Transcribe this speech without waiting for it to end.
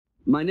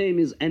My name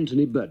is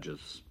Anthony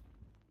Burgess.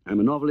 I'm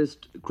a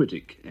novelist,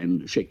 critic,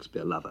 and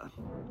Shakespeare lover.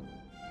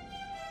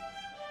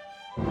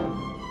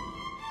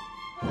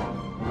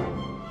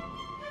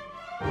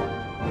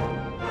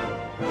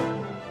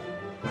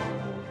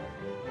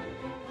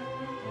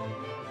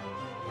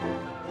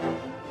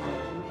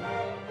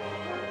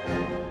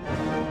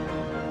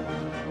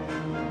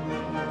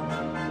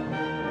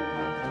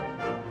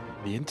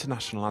 The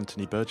International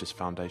Anthony Burgess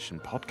Foundation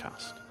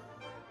podcast,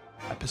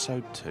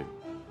 Episode 2,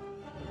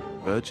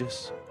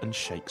 Burgess and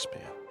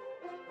Shakespeare.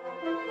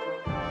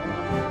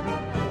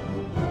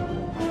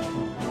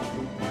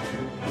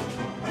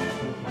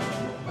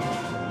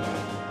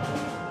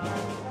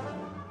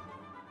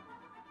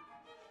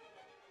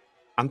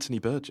 Anthony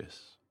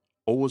Burgess,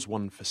 always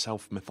one for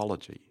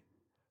self-mythology,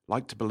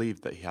 liked to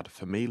believe that he had a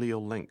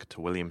familial link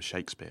to William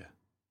Shakespeare.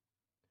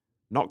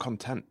 Not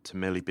content to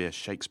merely be a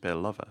Shakespeare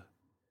lover,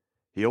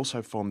 he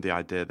also formed the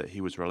idea that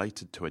he was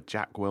related to a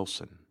Jack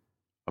Wilson,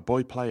 a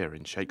boy player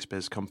in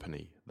Shakespeare's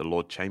company, the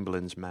Lord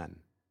Chamberlain's Men.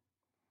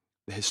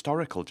 The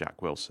historical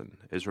Jack Wilson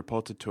is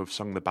reported to have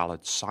sung the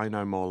ballad "Sigh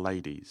No More,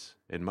 Ladies"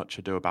 in Much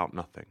Ado About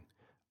Nothing,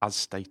 as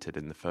stated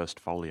in the first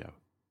folio.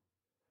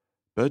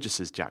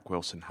 Burgess's Jack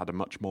Wilson had a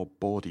much more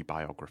bawdy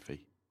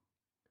biography.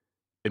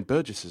 In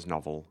Burgess's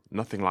novel,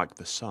 Nothing Like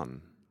the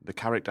Sun, the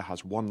character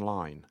has one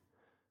line,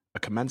 a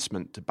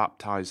commencement to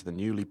baptize the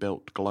newly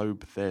built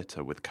Globe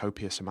Theatre with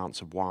copious amounts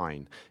of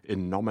wine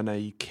in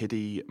nomine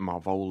Kiddy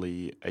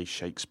Marvoli a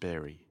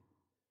Shakespeare.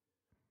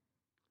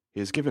 He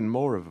is given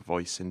more of a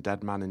voice in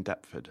Dead Man in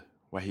Deptford,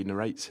 where he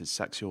narrates his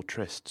sexual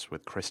trysts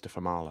with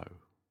Christopher Marlowe.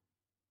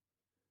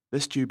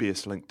 This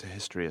dubious link to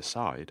history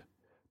aside,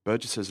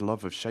 Burgess's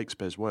love of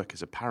Shakespeare's work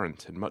is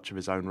apparent in much of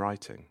his own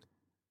writing.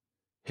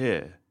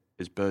 Here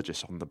is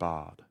Burgess on the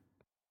Bard.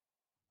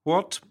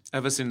 What,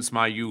 ever since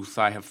my youth,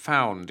 I have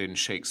found in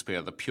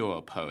Shakespeare the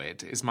pure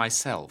poet is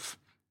myself.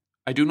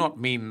 I do not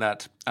mean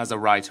that, as a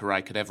writer, I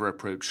could ever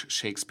approach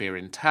Shakespeare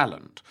in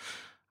talent.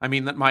 I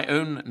mean that my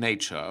own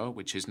nature,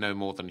 which is no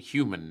more than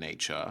human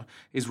nature,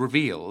 is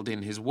revealed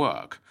in his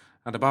work,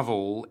 and above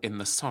all in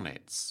the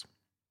sonnets.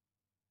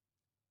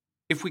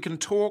 If we can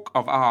talk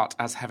of art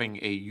as having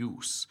a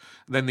use,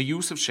 then the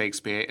use of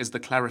Shakespeare is the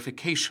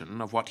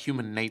clarification of what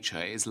human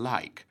nature is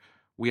like.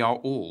 We are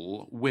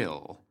all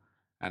will,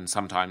 and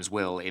sometimes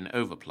will in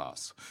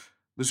overplus.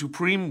 The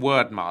supreme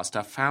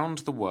wordmaster found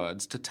the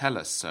words to tell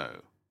us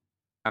so,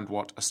 and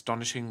what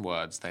astonishing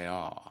words they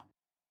are.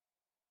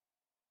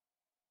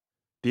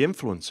 The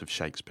influence of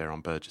Shakespeare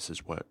on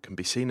Burgess's work can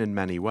be seen in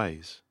many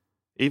ways,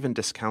 even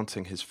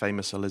discounting his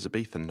famous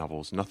Elizabethan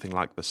novels Nothing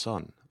Like the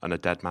Sun and A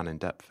Dead Man in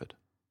Deptford.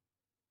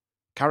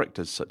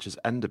 Characters such as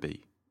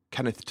Enderby,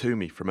 Kenneth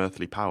Toomey from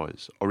Earthly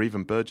Powers, or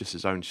even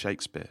Burgess's own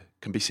Shakespeare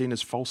can be seen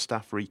as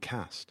Falstaff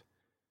recast,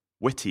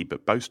 witty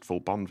but boastful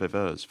bon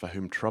viveurs for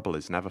whom trouble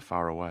is never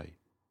far away.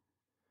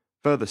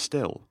 Further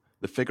still,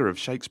 the figure of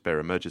Shakespeare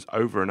emerges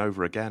over and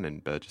over again in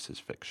Burgess's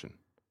fiction.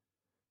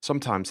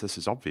 Sometimes this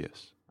is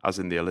obvious, as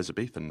in the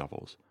Elizabethan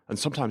novels, and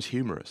sometimes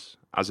humorous,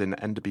 as in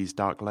Enderby's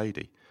Dark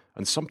Lady,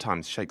 and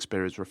sometimes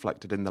Shakespeare is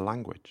reflected in the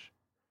language.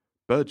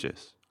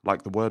 Burgess,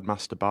 like the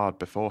wordmaster bard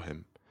before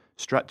him,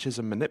 stretches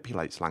and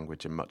manipulates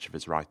language in much of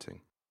his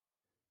writing.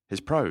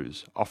 His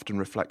prose often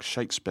reflects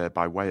Shakespeare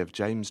by way of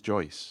James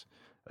Joyce,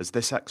 as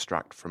this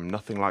extract from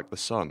Nothing Like the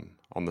Sun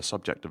on the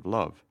subject of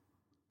love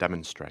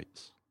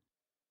demonstrates.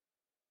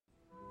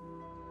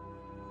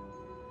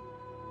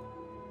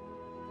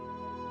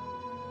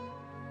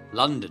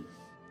 London,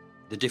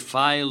 the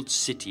defiled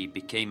city,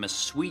 became a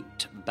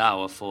sweet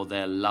bower for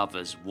their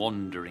lovers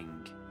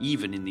wandering,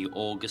 even in the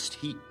August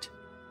heat.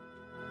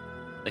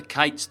 The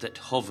kites that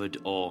hovered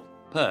or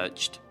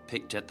perched,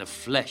 picked at the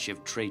flesh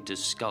of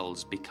traitors'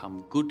 skulls,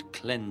 become good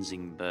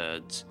cleansing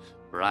birds,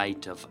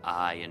 bright of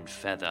eye and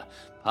feather,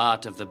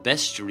 part of the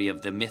bestiary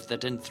of the myth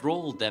that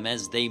enthralled them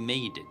as they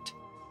made it.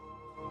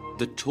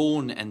 The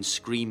torn and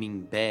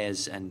screaming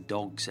bears and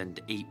dogs and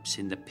apes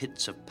in the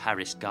pits of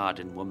Paris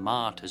Garden were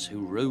martyrs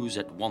who rose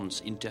at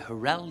once into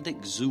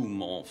heraldic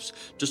zoomorphs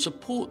to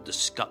support the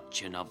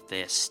scutcheon of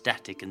their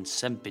static and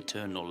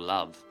sempiternal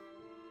love.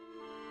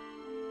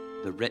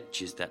 The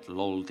wretches that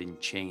lolled in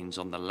chains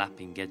on the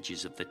lapping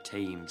edges of the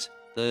Thames,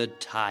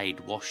 third tide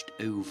washed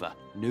over,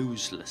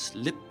 noseless,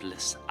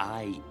 lipless,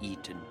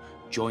 eye-eaten,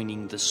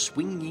 joining the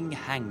swinging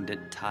hanged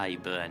at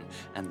Tyburn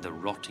and the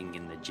rotting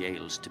in the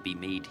jails to be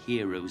made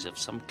heroes of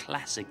some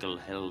classical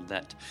hell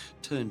that,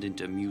 turned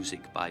into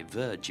music by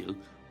Virgil,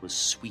 was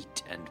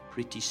sweet and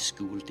pretty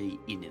school-day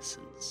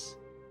innocence.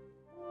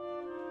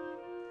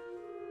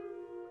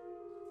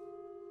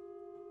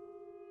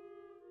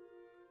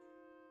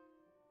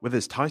 With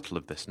his title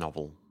of this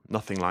novel,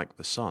 Nothing Like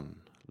the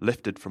Sun,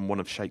 lifted from one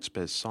of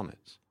Shakespeare's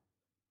sonnets,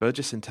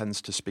 Burgess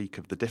intends to speak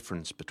of the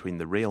difference between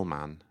the real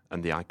man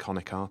and the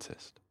iconic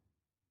artist.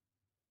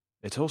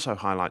 It also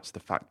highlights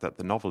the fact that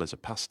the novel is a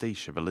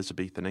pastiche of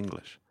Elizabethan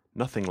English,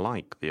 nothing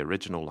like the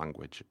original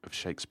language of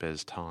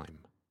Shakespeare's time.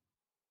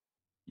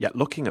 Yet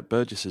looking at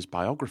Burgess's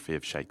biography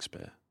of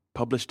Shakespeare,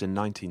 published in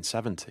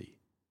 1970,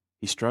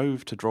 He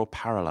strove to draw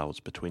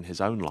parallels between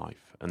his own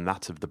life and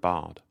that of the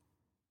bard.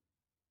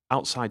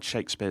 Outside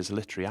Shakespeare's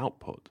literary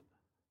output,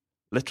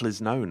 little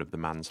is known of the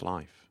man's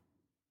life,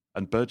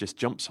 and Burgess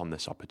jumps on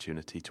this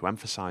opportunity to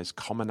emphasise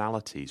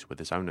commonalities with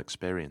his own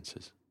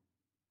experiences.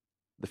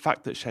 The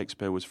fact that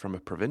Shakespeare was from a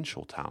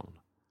provincial town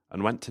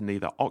and went to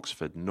neither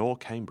Oxford nor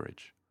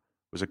Cambridge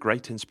was a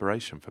great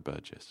inspiration for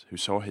Burgess, who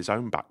saw his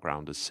own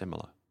background as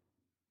similar.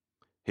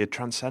 He had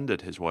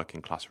transcended his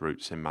working-class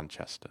roots in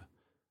Manchester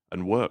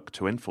and worked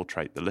to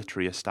infiltrate the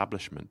literary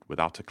establishment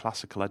without a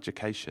classical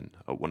education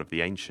at one of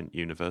the ancient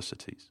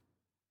universities.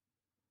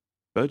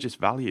 Burgess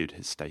valued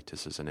his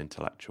status as an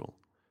intellectual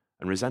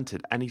and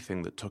resented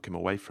anything that took him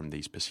away from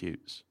these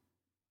pursuits.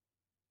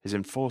 His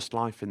enforced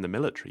life in the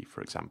military,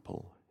 for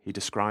example, he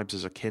describes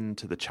as akin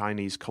to the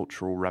Chinese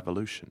Cultural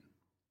Revolution.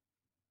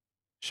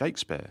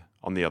 Shakespeare,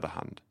 on the other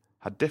hand,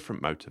 had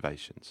different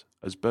motivations,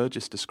 as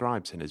Burgess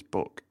describes in his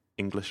book,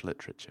 English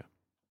Literature.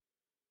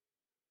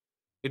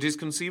 It is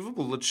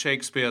conceivable that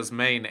Shakespeare's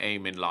main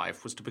aim in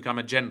life was to become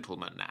a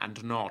gentleman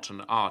and not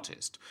an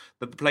artist,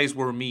 that the plays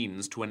were a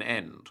means to an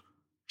end.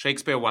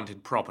 Shakespeare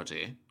wanted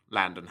property,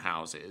 land and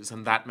houses,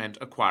 and that meant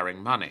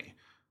acquiring money.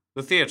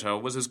 The theatre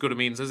was as good a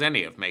means as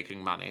any of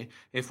making money,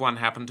 if one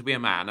happened to be a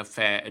man of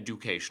fair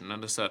education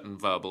and a certain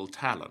verbal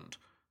talent.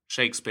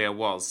 Shakespeare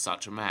was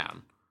such a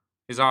man.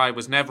 His eye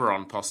was never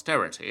on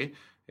posterity,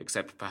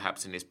 except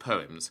perhaps in his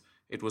poems.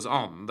 It was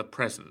on the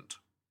present.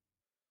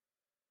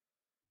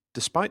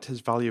 Despite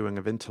his valuing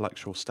of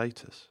intellectual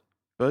status,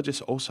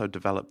 Burgess also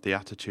developed the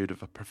attitude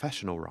of a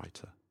professional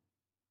writer.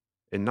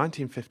 In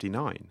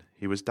 1959,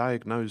 he was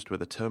diagnosed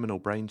with a terminal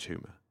brain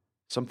tumour,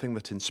 something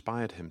that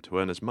inspired him to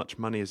earn as much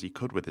money as he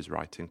could with his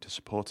writing to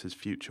support his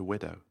future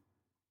widow.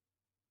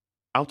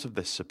 Out of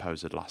this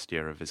supposed last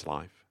year of his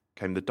life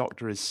came The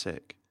Doctor is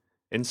Sick,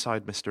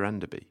 Inside Mr.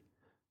 Enderby,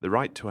 The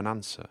Right to an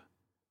Answer,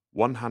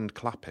 One Hand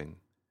Clapping,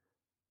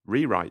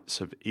 rewrites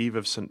of Eve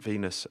of St.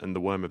 Venus and The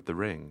Worm of the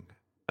Ring,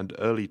 and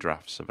early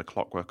drafts of A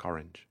Clockwork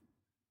Orange.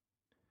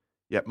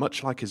 Yet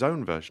much like his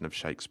own version of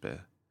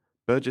Shakespeare,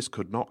 Burgess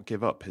could not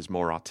give up his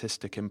more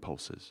artistic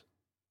impulses.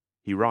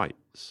 He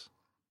writes,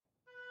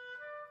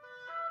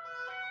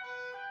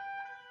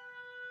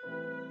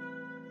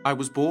 I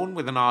was born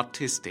with an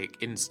artistic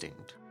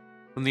instinct.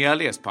 From the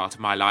earliest part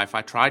of my life,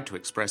 I tried to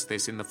express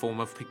this in the form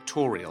of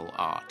pictorial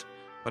art,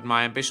 but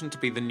my ambition to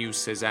be the new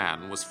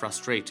Cézanne was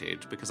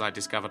frustrated because I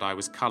discovered I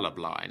was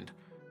colourblind.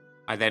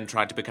 I then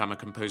tried to become a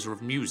composer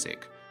of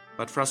music,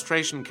 but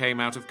frustration came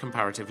out of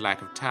comparative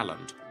lack of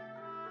talent.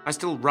 I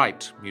still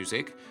write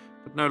music,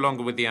 but no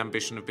longer with the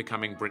ambition of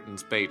becoming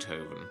Britain's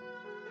Beethoven.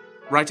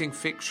 Writing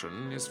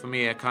fiction is for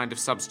me a kind of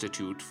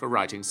substitute for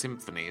writing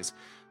symphonies.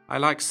 I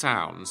like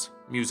sounds,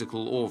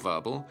 musical or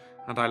verbal,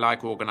 and I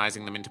like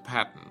organising them into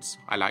patterns.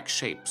 I like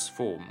shapes,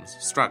 forms,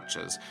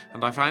 structures,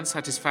 and I find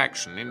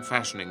satisfaction in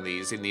fashioning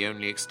these in the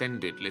only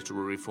extended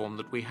literary form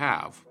that we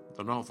have,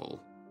 the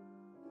novel.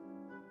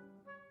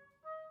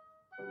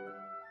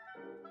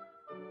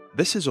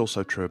 This is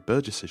also true of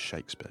Burgess's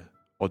Shakespeare,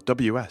 or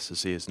W.S.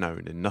 as he is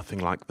known in Nothing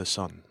Like the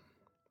Sun.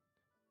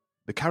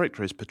 The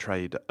character is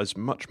portrayed as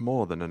much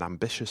more than an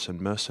ambitious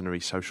and mercenary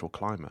social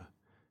climber.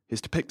 He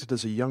is depicted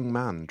as a young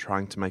man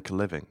trying to make a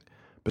living,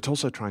 but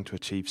also trying to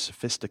achieve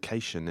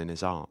sophistication in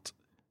his art.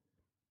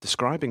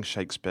 Describing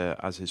Shakespeare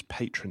as his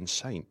patron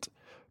saint,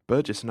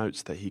 Burgess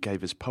notes that he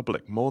gave his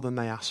public more than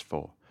they asked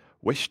for,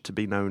 wished to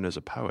be known as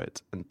a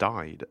poet, and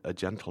died a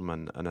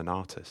gentleman and an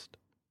artist.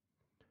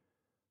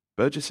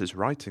 Burgess's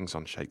writings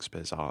on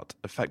Shakespeare's art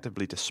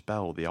effectively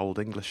dispel the old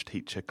English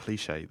teacher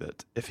cliché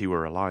that, if he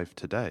were alive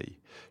today,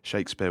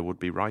 Shakespeare would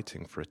be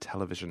writing for a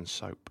television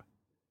soap.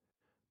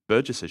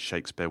 Burgess's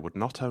Shakespeare would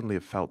not only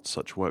have felt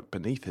such work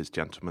beneath his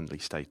gentlemanly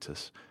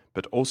status,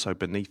 but also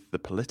beneath the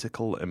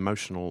political,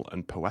 emotional,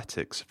 and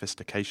poetic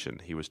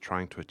sophistication he was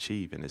trying to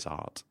achieve in his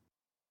art.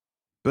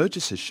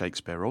 Burgess's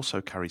Shakespeare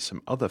also carries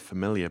some other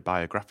familiar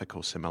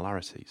biographical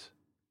similarities.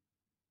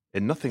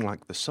 In Nothing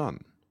Like the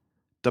Sun,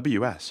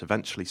 W.S.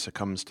 eventually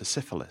succumbs to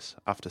syphilis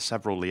after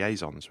several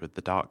liaisons with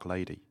the Dark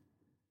Lady.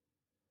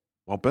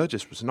 While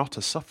Burgess was not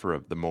a sufferer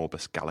of the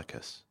morbus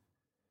gallicus,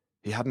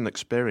 he had an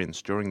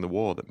experience during the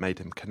war that made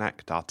him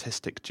connect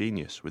artistic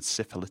genius with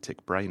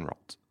syphilitic brain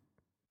rot.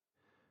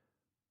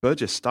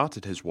 Burgess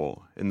started his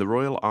war in the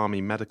Royal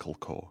Army Medical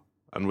Corps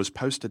and was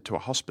posted to a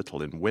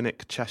hospital in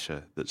Winwick,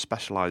 Cheshire that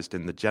specialised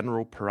in the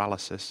general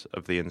paralysis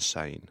of the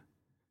insane.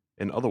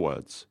 In other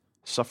words,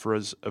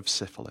 sufferers of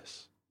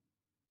syphilis.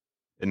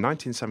 In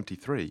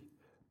 1973,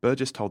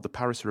 Burgess told the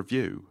Paris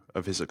Review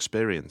of his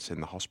experience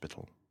in the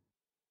hospital.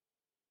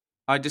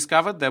 I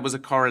discovered there was a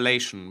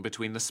correlation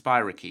between the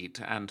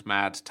spirochete and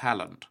mad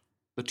talent.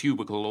 The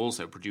tubercle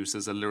also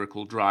produces a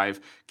lyrical drive.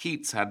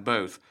 Keats had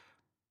both.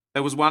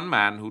 There was one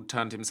man who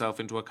turned himself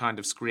into a kind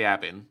of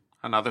Scriabin,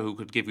 another who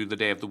could give you the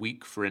day of the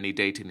week for any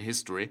date in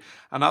history,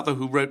 another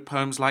who wrote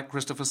poems like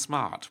Christopher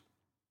Smart.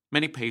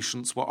 Many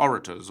patients were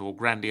orators or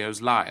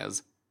grandiose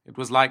liars. It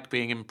was like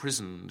being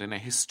imprisoned in a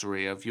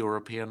history of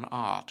European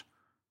art.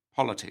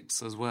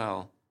 Politics as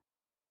well.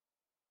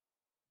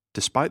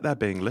 Despite there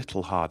being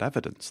little hard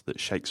evidence that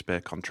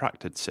Shakespeare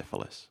contracted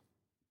syphilis,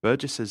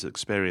 Burgess's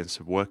experience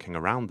of working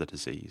around the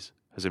disease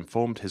has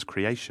informed his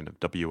creation of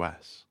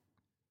W.S.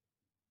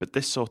 But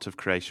this sort of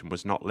creation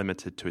was not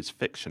limited to his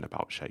fiction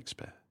about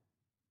Shakespeare.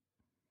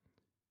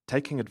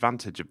 Taking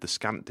advantage of the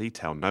scant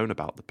detail known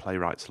about the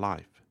playwright's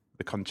life,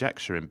 the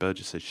conjecture in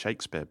Burgess's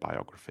Shakespeare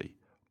biography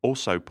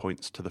also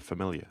points to the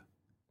familiar.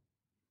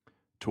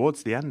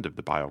 Towards the end of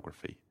the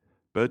biography,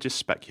 Burgess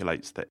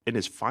speculates that in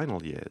his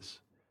final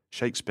years,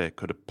 Shakespeare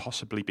could have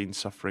possibly been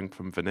suffering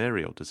from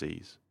venereal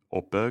disease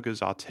or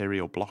Burgess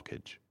arterial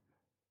blockage.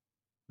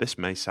 This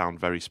may sound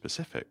very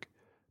specific,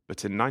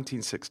 but in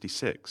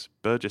 1966,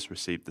 Burgess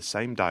received the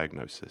same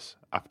diagnosis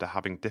after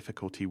having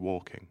difficulty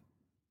walking.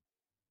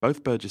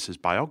 Both Burgess's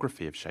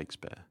biography of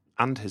Shakespeare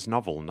and his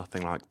novel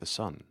Nothing Like the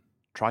Sun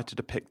try to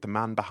depict the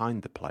man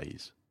behind the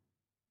plays.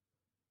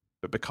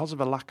 But because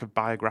of a lack of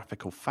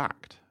biographical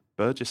fact,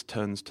 Burgess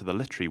turns to the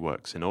literary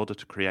works in order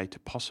to create a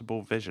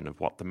possible vision of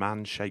what the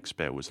man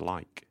Shakespeare was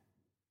like.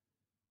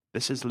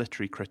 This is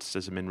literary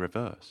criticism in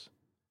reverse,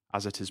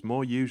 as it is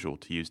more usual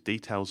to use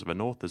details of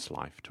an author's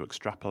life to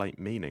extrapolate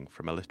meaning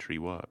from a literary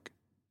work.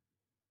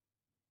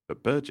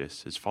 But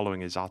Burgess is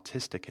following his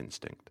artistic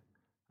instinct,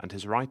 and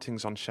his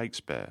writings on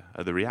Shakespeare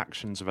are the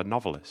reactions of a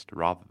novelist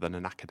rather than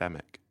an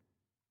academic.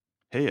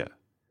 Here,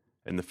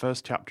 in the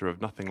first chapter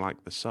of Nothing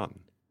Like the Sun,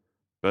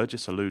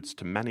 Burgess alludes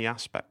to many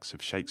aspects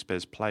of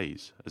Shakespeare's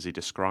plays as he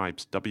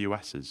describes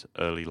W.S.'s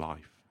early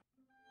life.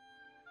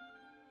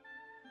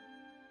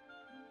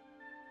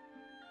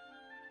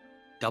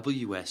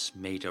 W.S.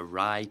 made a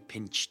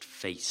wry-pinched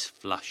face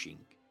flushing.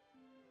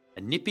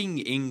 A nipping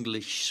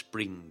English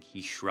spring,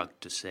 he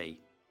shrugged to say.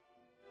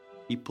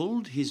 He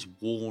pulled his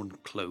worn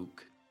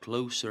cloak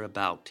closer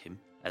about him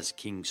as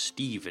King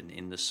Stephen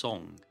in the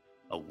song,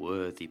 a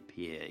worthy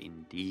peer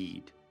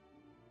indeed.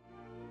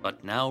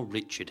 But now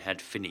Richard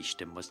had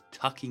finished and was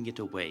tucking it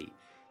away.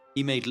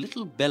 He made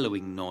little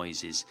bellowing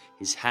noises,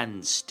 his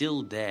hands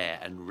still there,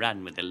 and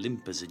ran with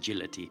Olympus'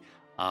 agility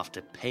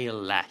after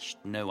pale-lashed,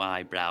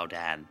 no-eyebrowed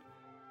Anne.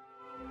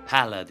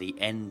 Pallor the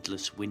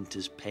endless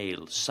winter's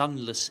pale,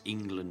 sunless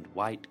England,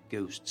 white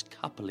ghosts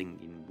coupling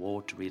in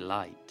watery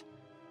light.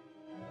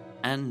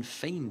 Anne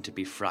feigned to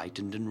be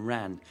frightened and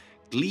ran,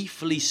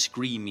 gleefully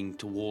screaming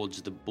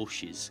towards the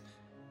bushes.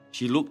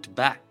 She looked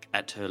back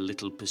at her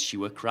little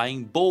pursuer,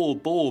 crying, "Boar,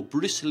 boar,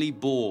 bristly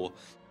boar!"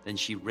 Then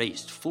she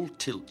raced full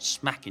tilt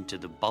smack into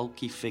the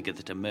bulky figure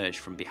that emerged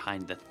from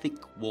behind the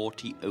thick,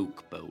 warty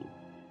oak bole.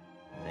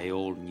 They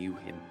all knew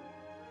him.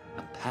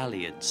 A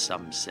palliard,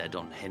 some said,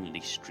 on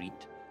Henley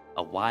Street.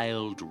 A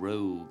wild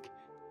rogue,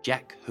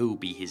 Jack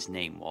Hoby his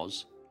name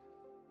was.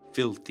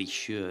 Filthy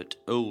shirt,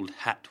 old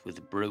hat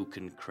with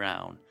broken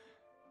crown.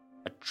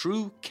 A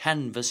true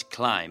canvas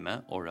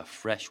climber or a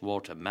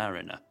freshwater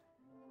mariner.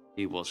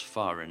 He was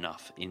far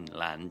enough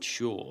inland,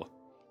 sure.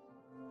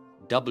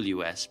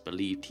 W.S.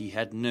 believed he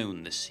had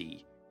known the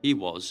sea. He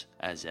was,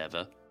 as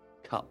ever,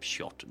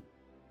 cup-shotten.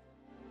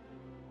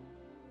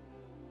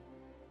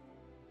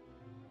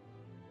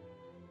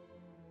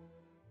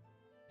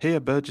 Here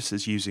Burgess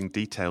is using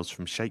details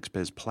from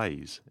Shakespeare's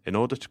plays in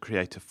order to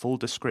create a full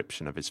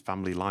description of his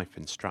family life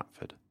in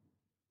Stratford.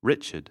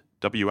 Richard,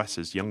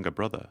 W.S.'s younger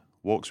brother,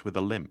 walks with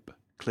a limp,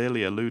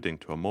 clearly alluding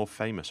to a more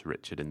famous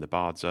Richard in the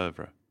Bard's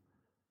oeuvre.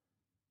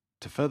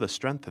 To further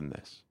strengthen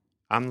this,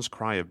 Anne's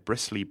cry of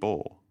bristly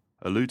boar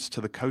alludes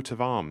to the coat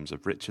of arms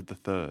of Richard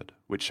III,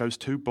 which shows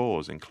two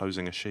boars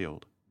enclosing a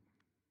shield.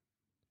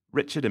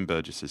 Richard in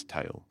Burgess's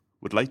tale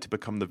would later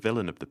become the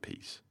villain of the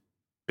piece,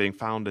 being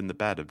found in the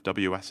bed of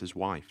W.S.'s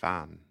wife,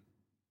 Anne.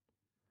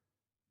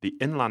 The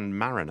inland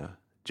mariner,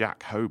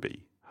 Jack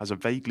Hoby, has a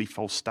vaguely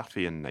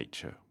Falstaffian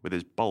nature with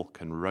his bulk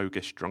and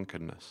roguish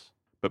drunkenness,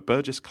 but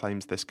Burgess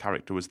claims this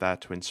character was there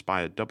to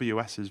inspire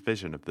W.S.'s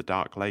vision of the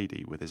Dark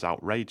Lady with his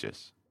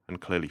outrageous, and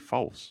clearly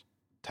false,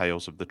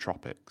 tales of the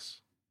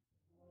tropics.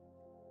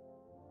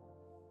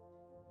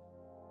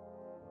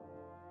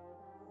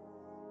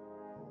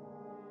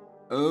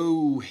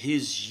 Oh,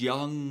 his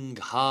young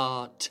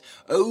heart!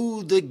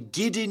 Oh, the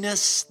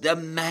giddiness, the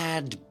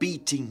mad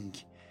beating!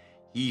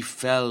 He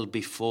fell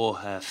before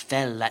her,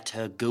 fell at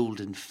her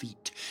golden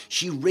feet.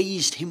 She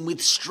raised him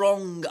with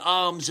strong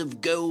arms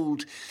of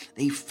gold.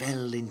 They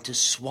fell into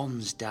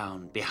swan's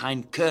down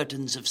behind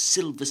curtains of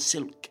silver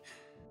silk.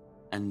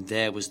 And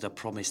there was the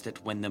promise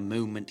that when the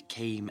moment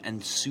came,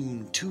 and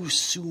soon, too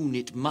soon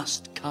it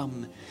must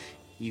come,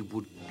 he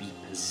would be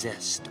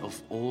possessed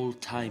of all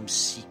time's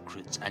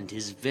secrets, and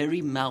his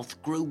very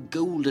mouth grow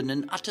golden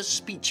and utter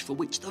speech for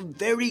which the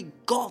very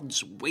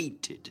gods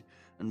waited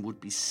and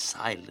would be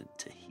silent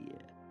to hear.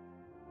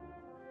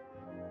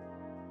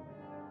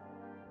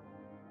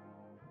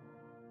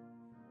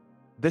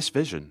 This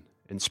vision,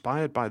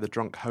 inspired by the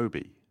drunk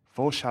Hoby,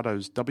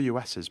 foreshadows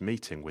W.S.'s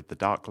meeting with the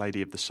Dark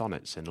Lady of the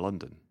Sonnets in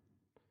London.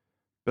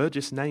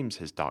 Burgess names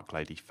his Dark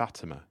Lady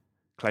Fatima,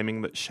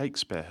 claiming that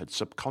Shakespeare had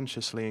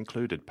subconsciously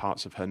included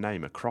parts of her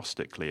name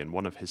acrostically in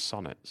one of his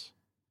sonnets.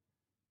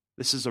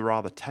 This is a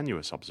rather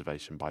tenuous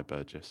observation by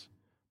Burgess,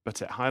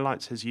 but it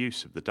highlights his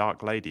use of the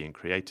Dark Lady in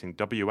creating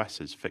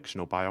W.S.'s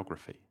fictional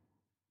biography.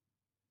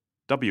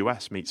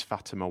 W.S. meets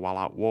Fatima while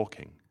out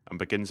walking and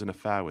begins an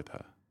affair with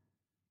her.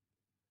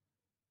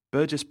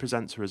 Burgess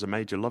presents her as a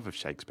major love of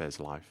Shakespeare's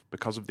life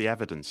because of the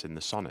evidence in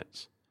the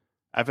sonnets,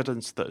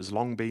 evidence that has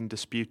long been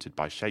disputed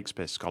by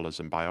Shakespeare scholars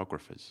and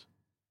biographers.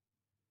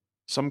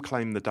 Some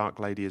claim the Dark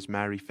Lady is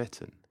Mary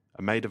Fitton,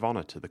 a maid of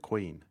honour to the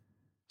Queen.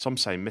 Some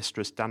say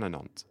Mistress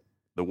Dananont,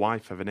 the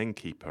wife of an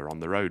innkeeper on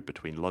the road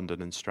between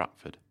London and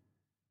Stratford.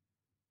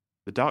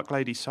 The Dark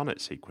Lady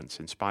sonnet sequence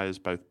inspires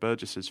both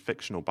Burgess's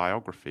fictional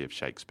biography of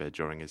Shakespeare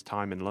during his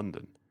time in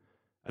London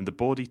and the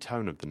bawdy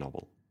tone of the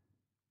novel.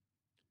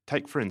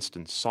 Take, for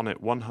instance,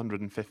 Sonnet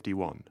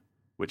 151,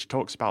 which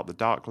talks about the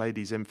Dark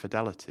Lady's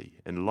infidelity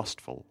in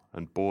lustful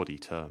and bawdy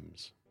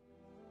terms.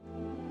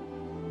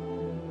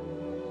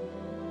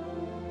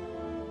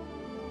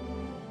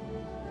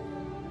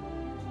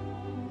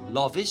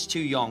 Love is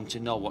too young to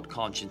know what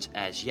conscience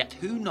is, yet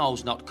who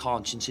knows not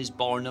conscience is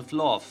born of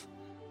love?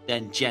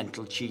 Then,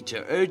 gentle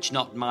cheater, urge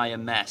not my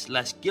amiss,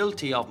 lest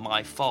guilty of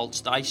my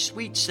faults thy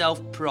sweet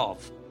self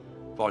prove.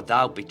 For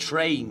thou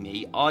betraying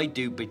me, I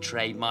do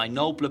betray my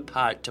nobler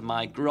part to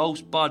my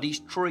gross body's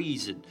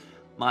treason.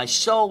 My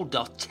soul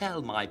doth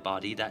tell my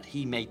body that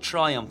he may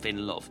triumph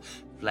in love.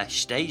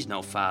 Flesh stays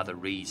no farther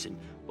reason,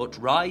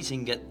 but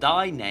rising at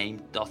thy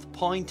name doth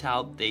point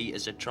out thee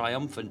as a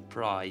triumphant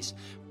prize.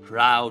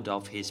 Proud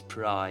of his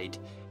pride,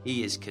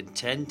 he is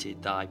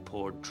contented thy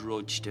poor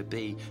drudge to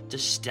be, to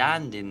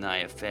stand in thy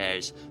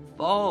affairs,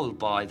 fall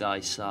by thy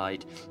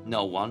side.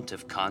 No want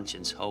of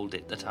conscience hold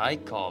it that I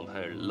call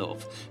her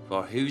love,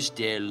 for whose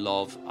dear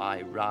love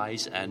I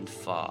rise and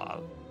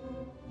fall.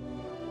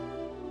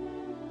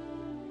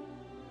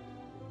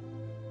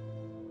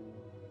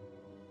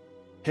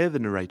 Here the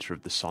narrator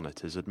of the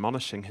sonnet is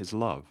admonishing his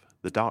love,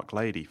 the Dark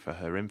Lady, for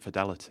her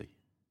infidelity.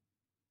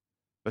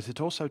 But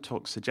it also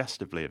talks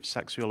suggestively of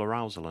sexual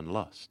arousal and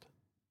lust.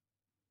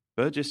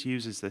 Burgess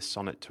uses this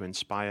sonnet to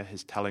inspire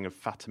his telling of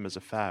Fatima's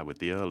affair with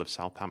the Earl of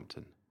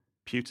Southampton,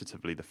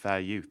 putatively the fair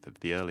youth of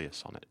the earlier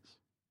sonnets.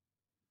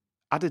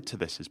 Added to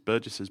this is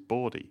Burgess's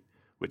bawdy,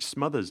 which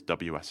smothers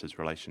W.S.'s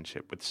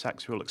relationship with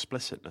sexual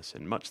explicitness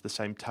in much the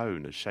same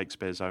tone as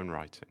Shakespeare's own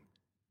writing.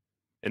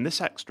 In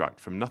this extract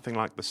from Nothing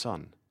Like the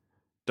Sun,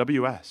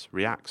 W.S.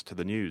 reacts to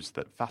the news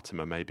that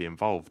Fatima may be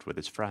involved with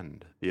his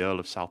friend, the Earl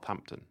of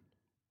Southampton,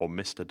 or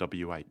Mr.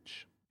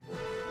 W.H.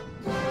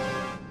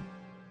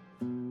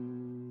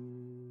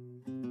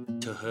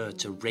 To her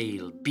to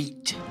rail,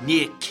 beat,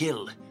 near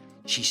kill,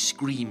 she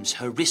screams,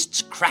 her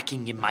wrists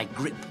cracking in my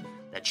grip,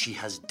 that she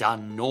has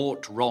done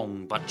naught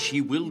wrong, but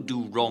she will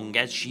do wrong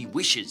as she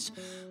wishes.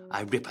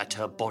 I rip at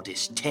her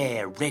bodice,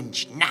 tear,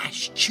 wrench,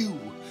 gnash, chew.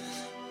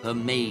 Her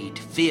maid,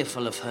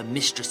 fearful of her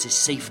mistress's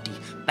safety,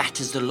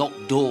 batters the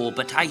locked door,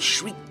 but I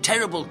shriek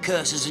terrible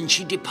curses and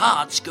she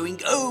departs,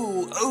 going,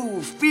 oh,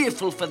 oh,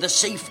 fearful for the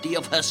safety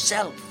of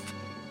herself.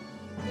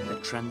 The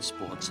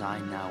transports I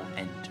now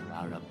enter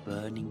are a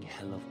burning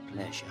hell of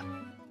pleasure.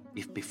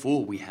 If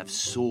before we have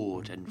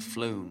soared and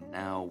flown,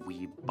 now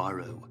we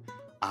burrow,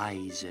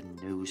 eyes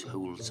and nose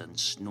holes and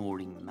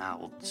snoring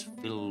mouths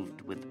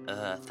filled with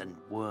earth and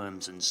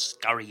worms and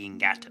scurrying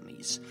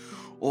atomies,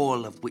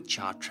 all of which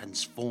are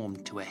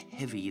transformed to a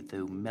heavy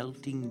though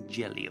melting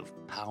jelly of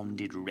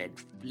pounded red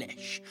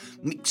flesh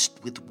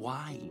mixed with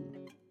wine.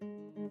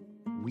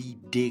 We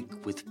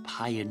dig with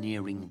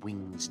pioneering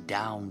wings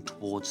down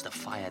towards the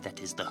fire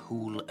that is the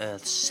whole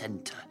earth's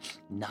center,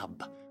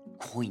 nub,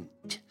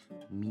 point,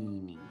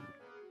 meaning.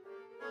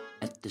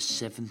 At the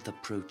seventh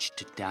approach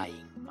to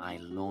dying, my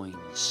loins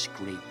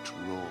scraped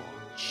raw,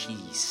 she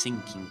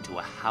sinking to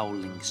a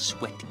howling,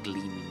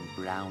 sweat-gleaming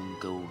brown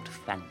gold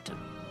phantom.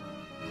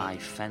 I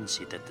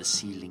fancy that the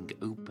ceiling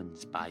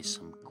opens by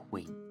some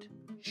quaint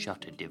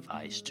shutter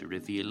device to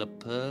reveal a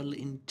pearl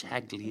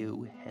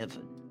intaglio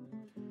heaven,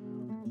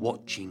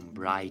 watching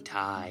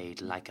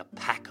bright-eyed like a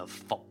pack of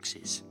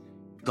foxes.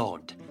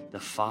 God, the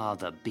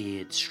Father,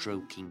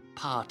 beard-stroking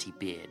party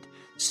beard,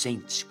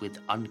 saints with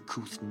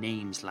uncouth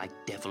names like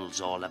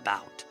devils all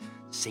about,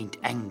 Saint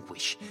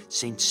Anguish,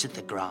 Saint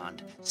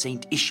Sithagrand,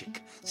 Saint Ishak,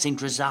 Saint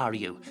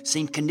Rosario,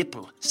 Saint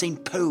Canipple,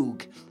 Saint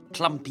Pogue,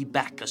 clumpy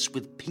Bacchus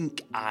with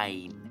pink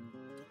eyne.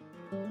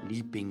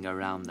 Leaping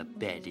around the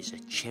bed is a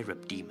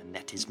cherub demon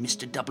that is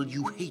Mr.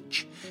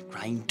 W.H.,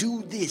 crying,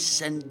 do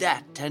this and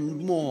that and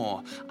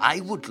more.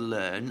 I would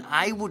learn,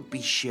 I would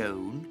be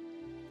shown.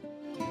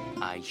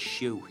 I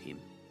show him.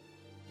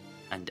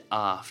 And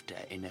after,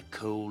 in a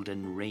cold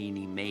and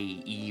rainy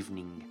May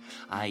evening,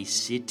 I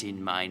sit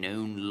in mine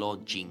own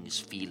lodgings,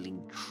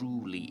 feeling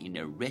truly in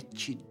a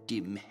wretched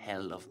dim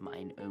hell of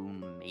mine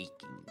own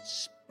making,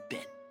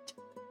 spent,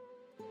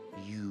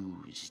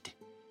 used,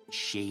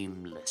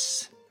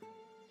 shameless,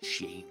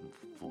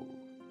 shameful.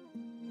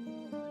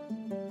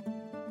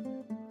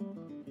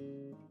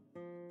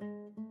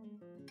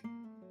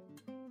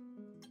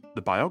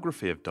 The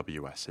biography of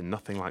W.S. in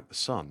Nothing Like the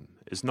Sun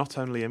is not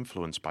only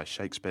influenced by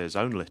Shakespeare's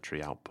own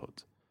literary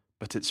output,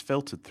 but it's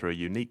filtered through a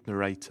unique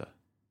narrator.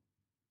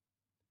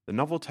 The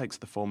novel takes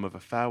the form of a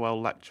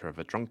farewell lecture of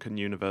a drunken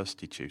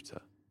university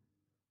tutor.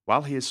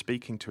 While he is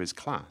speaking to his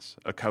class,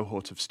 a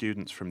cohort of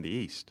students from the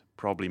East,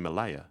 probably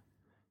Malaya,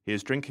 he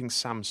is drinking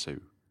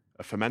samsu,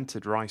 a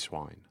fermented rice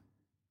wine.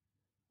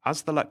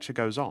 As the lecture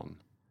goes on,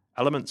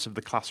 elements of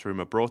the classroom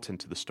are brought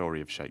into the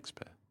story of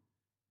Shakespeare.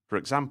 For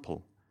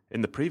example,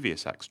 in the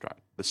previous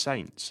extract, the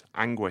saints,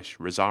 Anguish,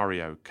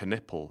 Rosario,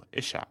 Canipple,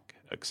 Ishak,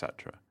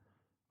 etc.,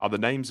 are the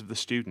names of the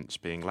students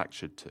being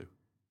lectured to.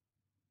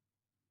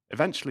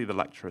 Eventually the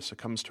lecturer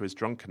succumbs to his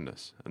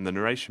drunkenness, and the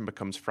narration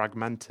becomes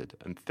fragmented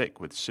and thick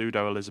with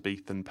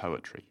pseudo-Elizabethan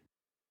poetry.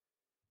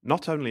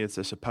 Not only is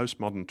this a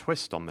postmodern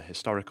twist on the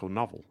historical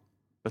novel,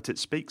 but it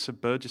speaks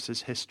of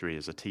Burgess's history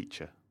as a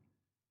teacher.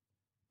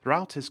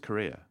 Throughout his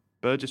career,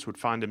 Burgess would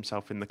find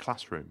himself in the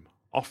classroom,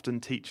 often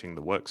teaching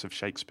the works of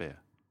Shakespeare.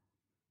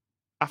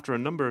 After a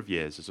number of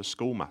years as a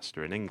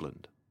schoolmaster in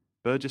England,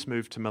 Burgess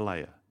moved to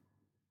Malaya.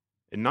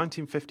 In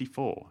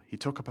 1954, he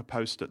took up a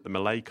post at the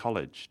Malay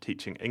College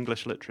teaching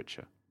English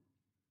literature.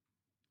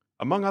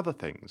 Among other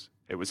things,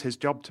 it was his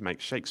job to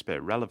make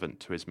Shakespeare relevant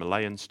to his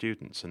Malayan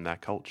students and their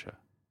culture.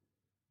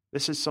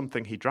 This is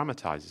something he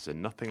dramatises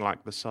in Nothing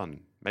Like the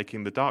Sun,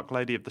 making the Dark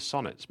Lady of the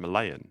Sonnets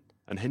Malayan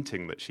and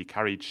hinting that she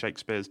carried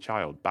Shakespeare's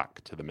child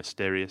back to the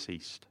mysterious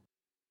East.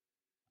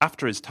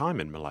 After his time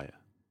in Malaya,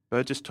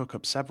 Burgess took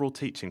up several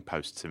teaching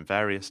posts in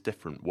various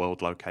different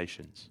world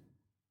locations.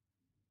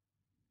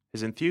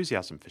 His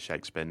enthusiasm for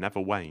Shakespeare never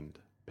waned,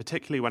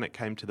 particularly when it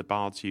came to the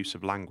bard's use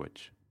of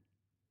language.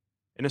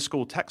 In a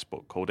school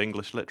textbook called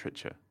English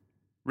Literature,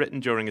 written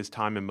during his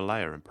time in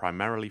Malaya and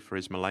primarily for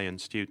his Malayan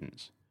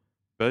students,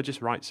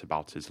 Burgess writes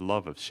about his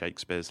love of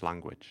Shakespeare's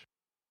language.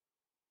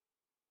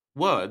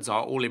 Words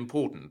are all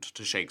important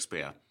to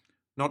Shakespeare,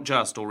 not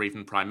just or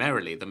even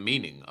primarily the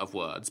meaning of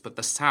words, but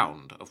the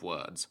sound of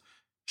words.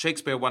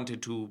 Shakespeare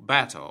wanted to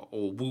batter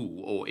or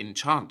woo or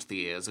enchant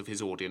the ears of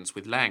his audience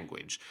with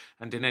language,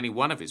 and in any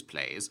one of his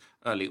plays,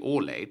 early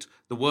or late,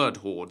 the word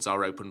hoards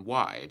are opened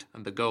wide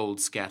and the gold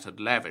scattered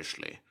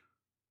lavishly.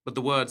 But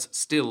the words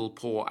still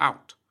pour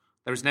out.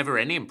 There is never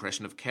any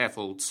impression of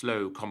careful,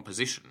 slow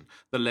composition,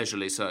 the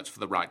leisurely search for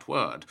the right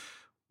word.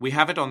 We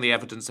have it on the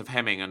evidence of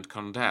Hemming and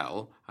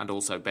Condell, and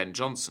also Ben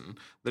Jonson,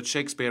 that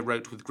Shakespeare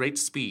wrote with great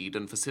speed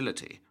and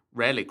facility,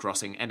 rarely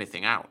crossing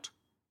anything out.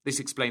 This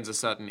explains a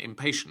certain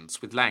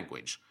impatience with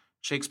language.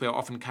 Shakespeare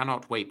often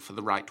cannot wait for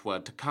the right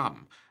word to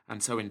come,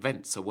 and so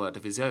invents a word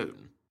of his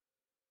own.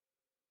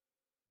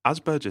 As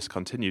Burgess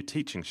continued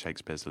teaching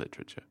Shakespeare's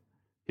literature,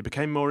 he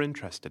became more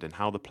interested in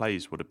how the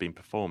plays would have been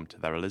performed to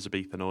their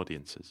Elizabethan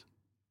audiences.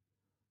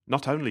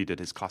 Not only did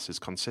his classes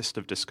consist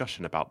of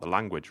discussion about the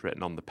language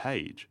written on the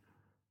page,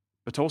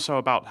 but also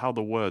about how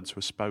the words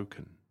were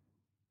spoken.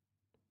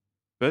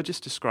 Burgess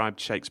described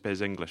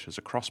Shakespeare's English as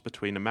a cross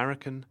between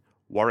American,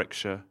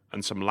 Warwickshire,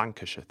 and some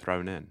Lancashire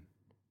thrown in.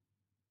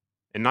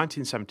 In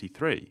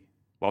 1973,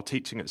 while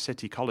teaching at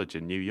City College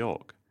in New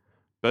York,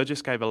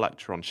 Burgess gave a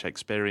lecture on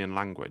Shakespearean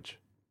language.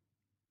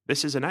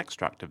 This is an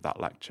extract of that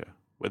lecture,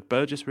 with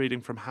Burgess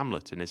reading from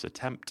Hamlet in his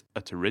attempt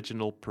at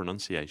original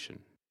pronunciation.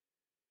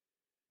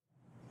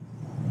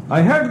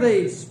 I heard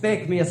they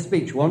spake me a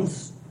speech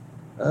once,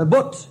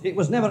 but it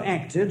was never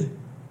acted,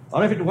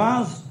 or if it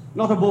was,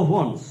 not above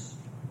once.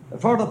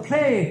 For the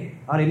play,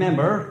 I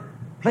remember,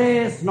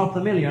 plays not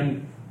the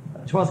million,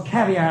 'twas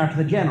caviar to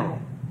the general.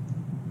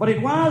 But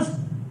it was,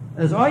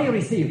 as I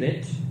received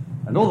it,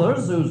 and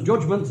others whose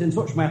judgments in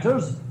such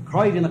matters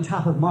cried in the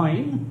tap of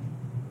mine,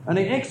 an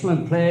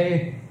excellent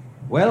play,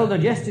 well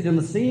digested in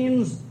the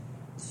scenes,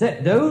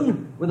 set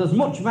down with as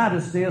much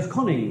majesty as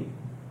cunning.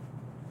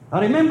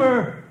 I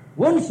remember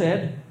one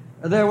said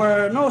there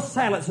were no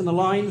silence in the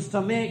lines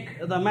to make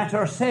the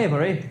matter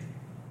savoury,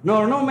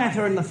 nor no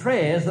matter in the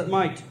phrase that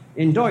might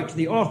indite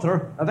the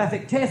author of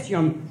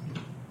affectation,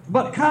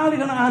 but called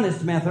it an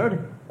honest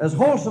method, as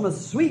wholesome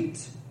as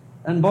sweet,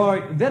 and by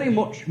very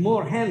much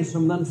more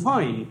handsome than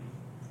fine.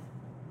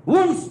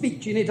 One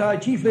speech in it I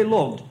chiefly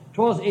loved,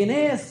 'twas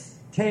Aeneas'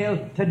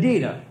 tale to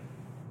Dida,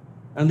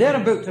 and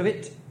thereabout of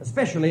it,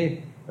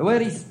 especially, where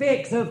he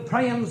speaks of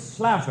Priam's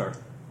slaughter.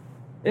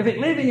 If it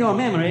live in your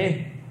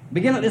memory,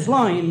 begin at this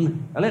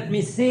line, let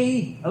me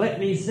see,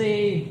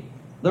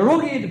 the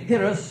rugged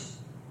Pyrrhus,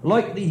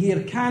 like the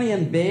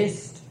Hyrcanian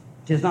beast,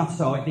 'tis not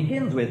so it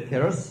begins with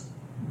Pyrrhus,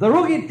 the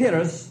rugged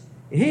Pyrrhus,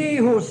 he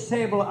whose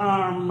sable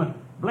arm,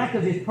 black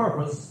as his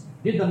purpose,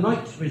 did the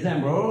knight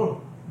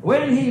resemble,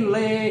 when he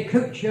lay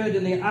couched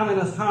in the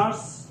ominous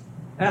horse,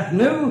 hath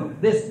now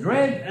this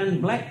dread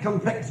and black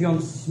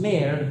complexion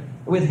smeared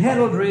with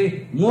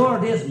heraldry more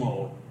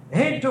dismal.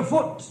 Head to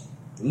foot,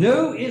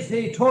 now is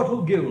he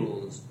total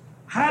gules,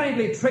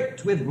 hurriedly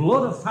tricked with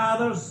blood of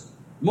fathers,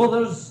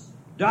 mothers,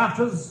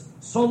 daughters,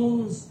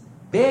 sons,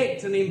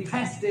 baked and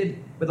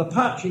impasted with the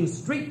parching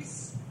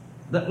streets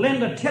that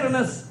lend a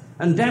tyrannous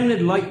and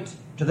damned light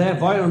to their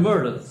vile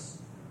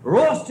murders,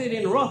 roasted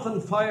in wrath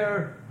and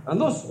fire, and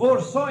thus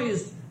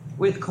o'ersoised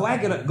with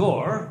coagulate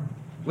gore,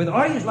 with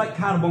eyes like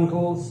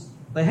carbuncles,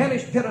 the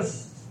hellish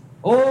Pyrrhus,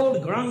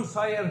 old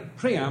grandsire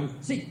Priam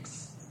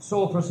seeks,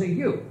 so proceed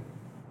you.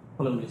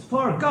 Polonius.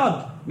 For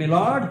God, my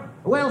lord,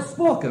 well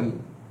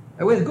spoken,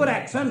 with good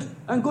accent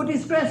and good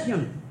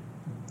discretion.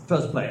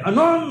 First play.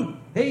 Anon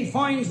he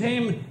finds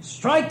him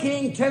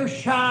striking too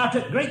sharp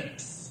at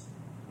Greeks.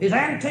 His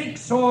antique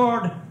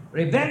sword,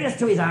 rebellious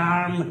to his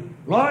arm,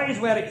 lies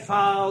where it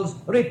falls,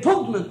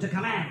 repugnant to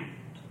command.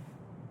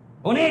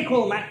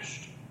 Unequal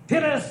matched,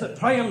 Pyrrhus at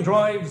Priam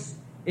drives,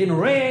 in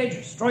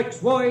rage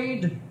strikes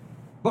wide,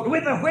 but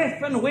with the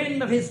whiff and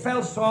wind of his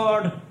fell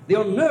sword,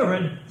 the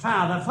unnerved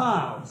father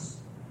falls.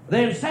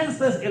 Then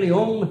senseless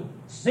Ilium,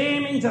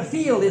 seeming to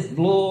feel this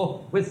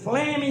blow, with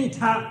flaming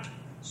tap,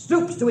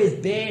 stoops to his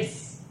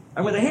base,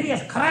 and with a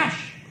hideous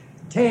crash,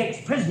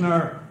 takes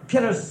prisoner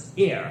Pyrrhus'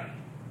 ear.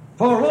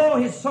 For lo,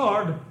 his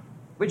sword,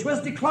 which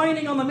was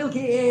declining on the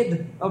milky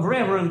aid of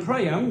reverend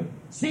Priam,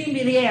 seemed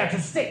in the air to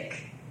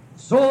stick.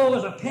 So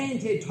as a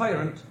painted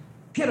tyrant,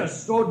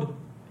 Pyrrhus stood,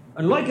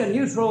 and like a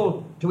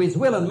neutral to his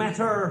will and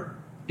matter,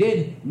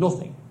 did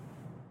nothing.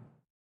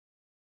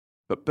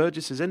 But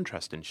Burgess's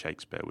interest in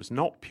Shakespeare was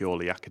not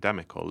purely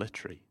academic or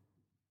literary.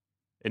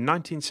 In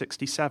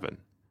 1967,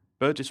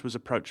 Burgess was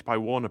approached by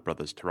Warner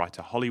Brothers to write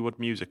a Hollywood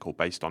musical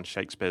based on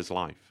Shakespeare's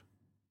life.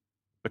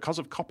 Because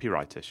of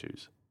copyright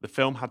issues, the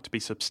film had to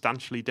be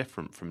substantially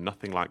different from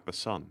Nothing Like the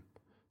Sun,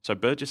 so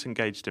Burgess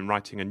engaged in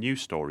writing a new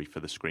story for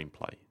the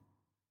screenplay.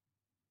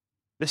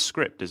 This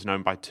script is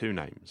known by two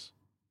names: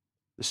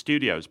 the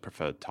studio's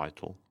preferred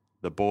title,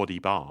 The Bawdy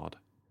Bard,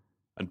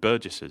 and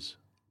Burgess's,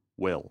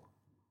 Will.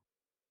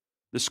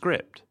 The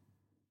script,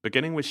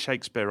 beginning with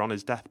Shakespeare on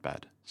his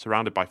deathbed,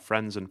 surrounded by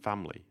friends and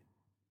family,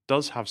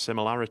 does have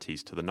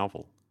similarities to the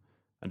novel,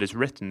 and is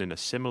written in a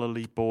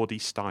similarly bawdy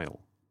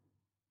style.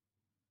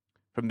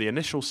 From the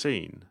initial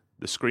scene,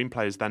 the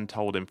screenplay is then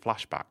told in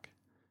flashback,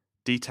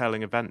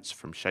 detailing events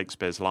from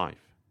Shakespeare's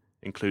life,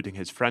 including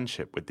his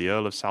friendship with the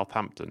Earl of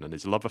Southampton and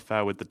his love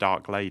affair with the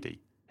Dark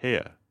Lady,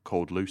 here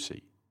called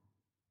Lucy.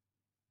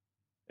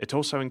 It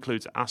also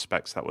includes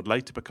aspects that would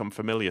later become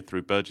familiar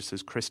through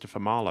Burgess's Christopher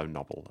Marlowe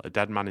novel, A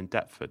Dead Man in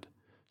Deptford,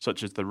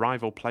 such as the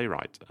rival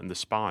playwright and the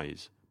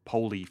spies,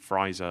 Polly,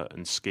 Fraser,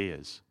 and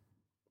Skeers.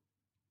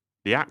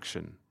 The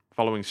action,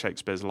 following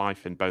Shakespeare's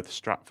life in both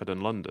Stratford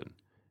and London,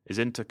 is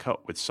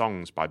intercut with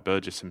songs by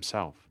Burgess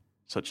himself,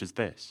 such as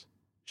this,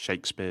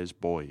 Shakespeare's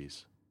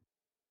Boys.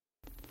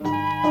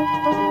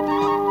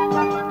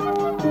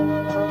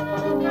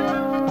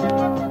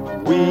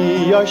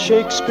 We are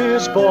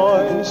Shakespeare's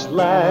boys,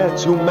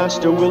 lads whom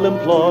Master Will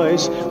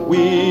employs.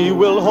 We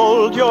will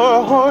hold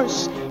your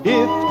horse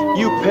if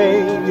you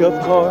pay,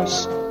 of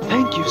course.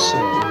 Thank you,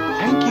 sir,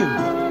 thank you.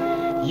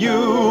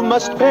 You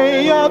must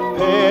pay a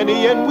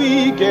penny and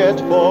we get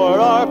for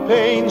our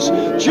pains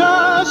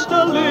just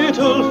a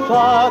little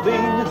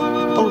farthing.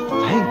 Oh,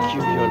 thank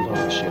you, your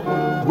lordship.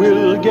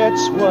 Will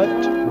gets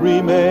what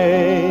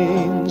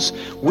remains.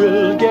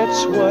 Will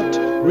gets what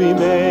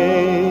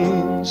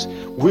remains.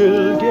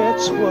 Will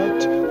gets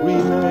what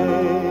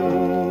remains.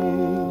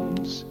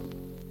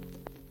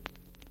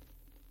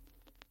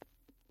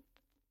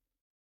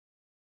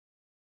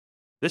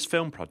 This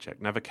film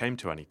project never came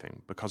to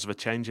anything because of a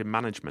change in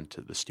management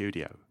at the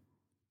studio,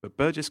 but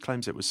Burgess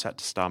claims it was set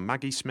to star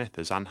Maggie Smith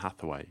as Anne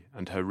Hathaway,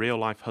 and her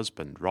real-life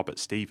husband, Robert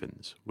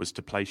Stevens, was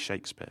to play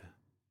Shakespeare.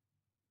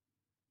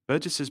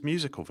 Burgess's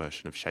musical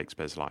version of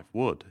Shakespeare's life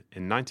would,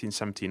 in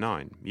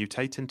 1979,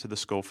 mutate into the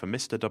score for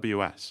Mr.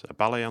 W.S., a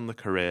ballet on the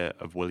career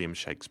of William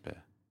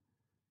Shakespeare.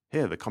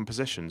 Here the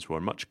compositions were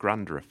a much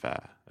grander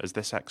affair, as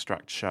this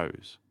extract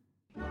shows.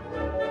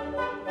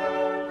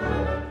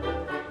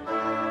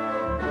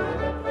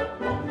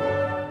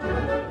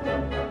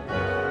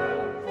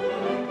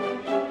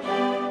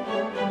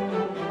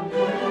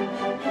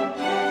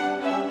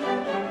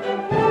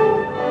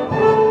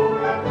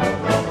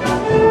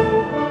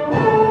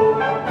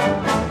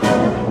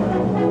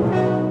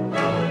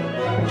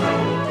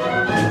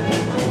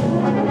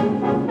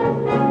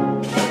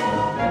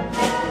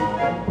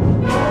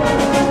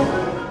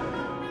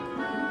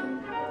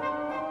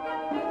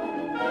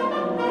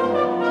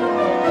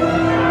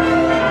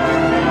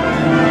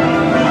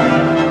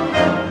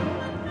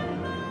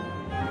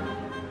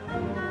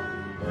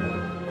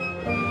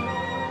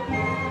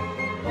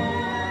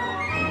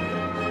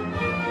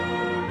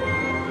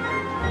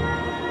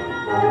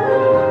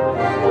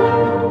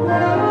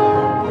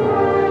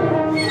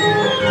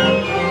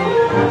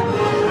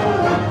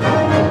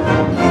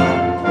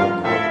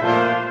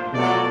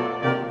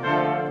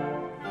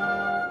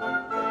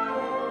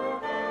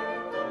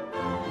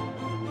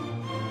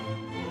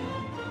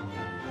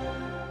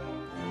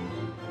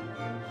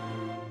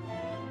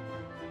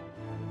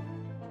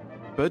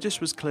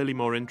 Burgess was clearly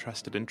more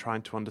interested in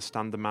trying to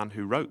understand the man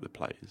who wrote the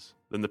plays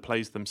than the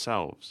plays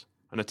themselves,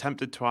 and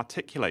attempted to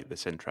articulate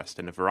this interest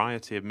in a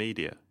variety of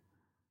media.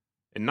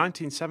 In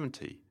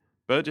 1970,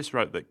 Burgess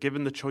wrote that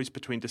given the choice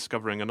between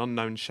discovering an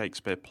unknown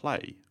Shakespeare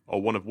play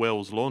or one of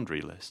Will's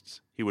laundry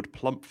lists, he would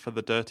plump for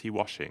the dirty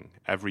washing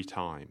every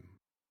time.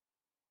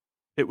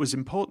 It was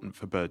important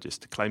for Burgess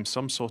to claim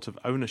some sort of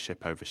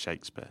ownership over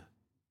Shakespeare,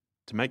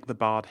 to make the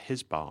bard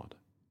his bard.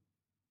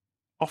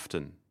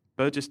 Often,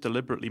 Burgess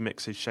deliberately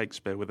mixes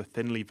Shakespeare with a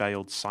thinly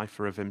veiled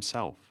cipher of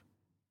himself.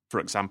 For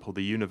example,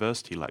 the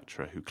university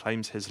lecturer who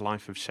claims his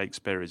life of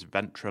Shakespeare is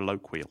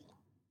ventriloquial.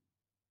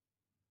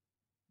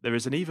 There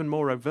is an even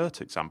more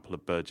overt example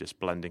of Burgess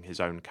blending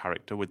his own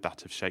character with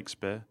that of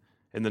Shakespeare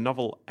in the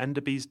novel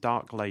Enderby's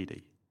Dark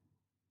Lady.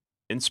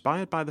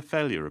 Inspired by the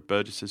failure of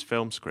Burgess's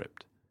film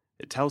script,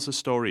 it tells the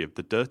story of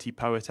the dirty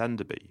poet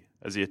Enderby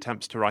as he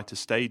attempts to write a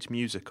stage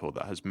musical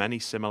that has many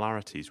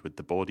similarities with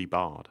the bawdy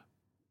bard.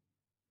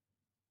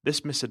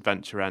 This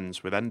misadventure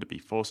ends with Enderby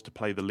forced to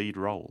play the lead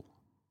role.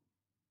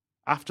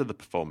 After the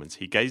performance,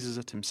 he gazes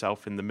at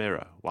himself in the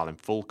mirror while in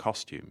full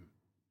costume.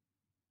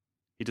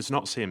 He does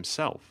not see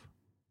himself,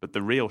 but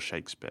the real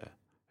Shakespeare,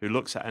 who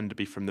looks at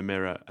Enderby from the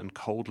mirror and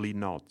coldly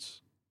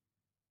nods.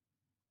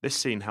 This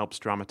scene helps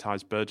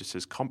dramatise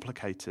Burgess's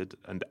complicated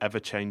and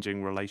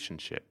ever-changing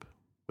relationship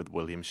with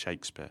William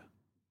Shakespeare.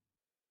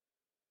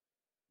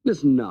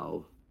 Listen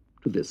now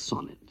to this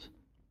sonnet.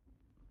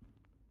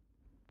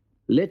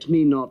 Let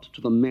me not to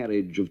the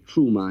marriage of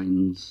true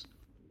minds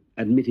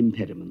admit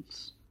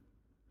impediments.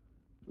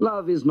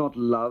 Love is not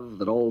love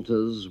that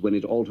alters when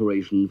it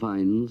alteration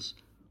finds,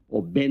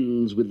 or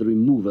bends with the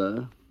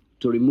remover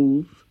to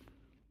remove.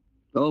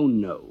 Oh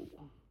no,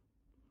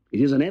 it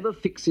is an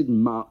ever-fixed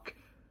mark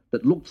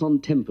that looks on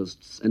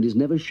tempests and is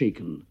never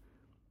shaken.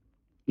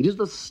 It is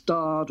the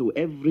star to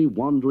every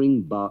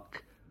wandering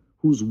bark,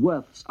 whose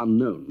worth's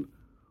unknown,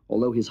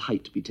 although his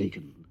height be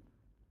taken.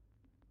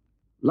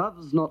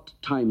 Love's not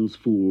time's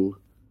fool,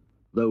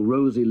 though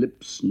rosy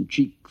lips and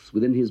cheeks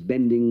within his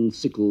bending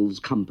sickle's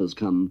compass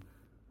come.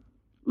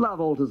 Love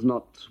alters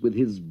not with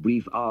his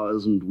brief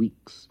hours and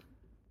weeks,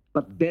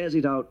 but bears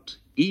it out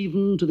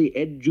even to the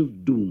edge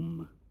of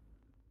doom.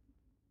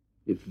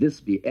 If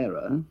this be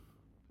error,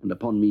 and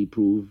upon me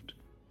proved,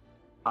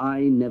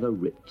 I never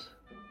writ,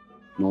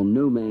 nor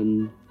no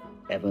man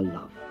ever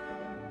loved.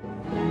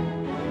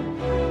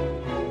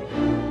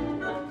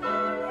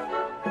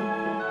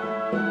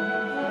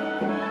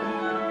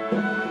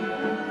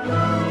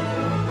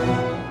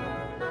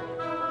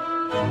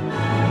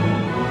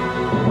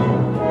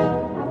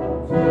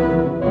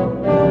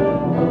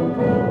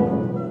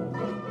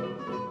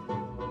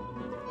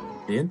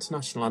 The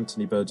International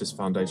Anthony Burgess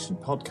Foundation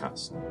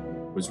podcast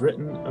was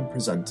written and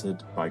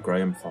presented by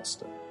Graham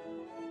Foster.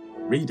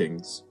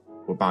 Readings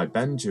were by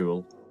Ben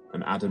Jewell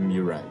and Adam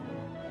Murray.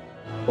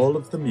 All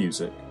of the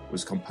music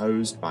was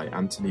composed by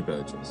Anthony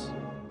Burgess.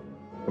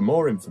 For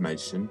more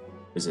information,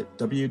 visit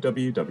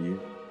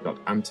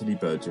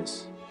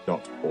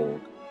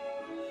www.anthonyburgess.org.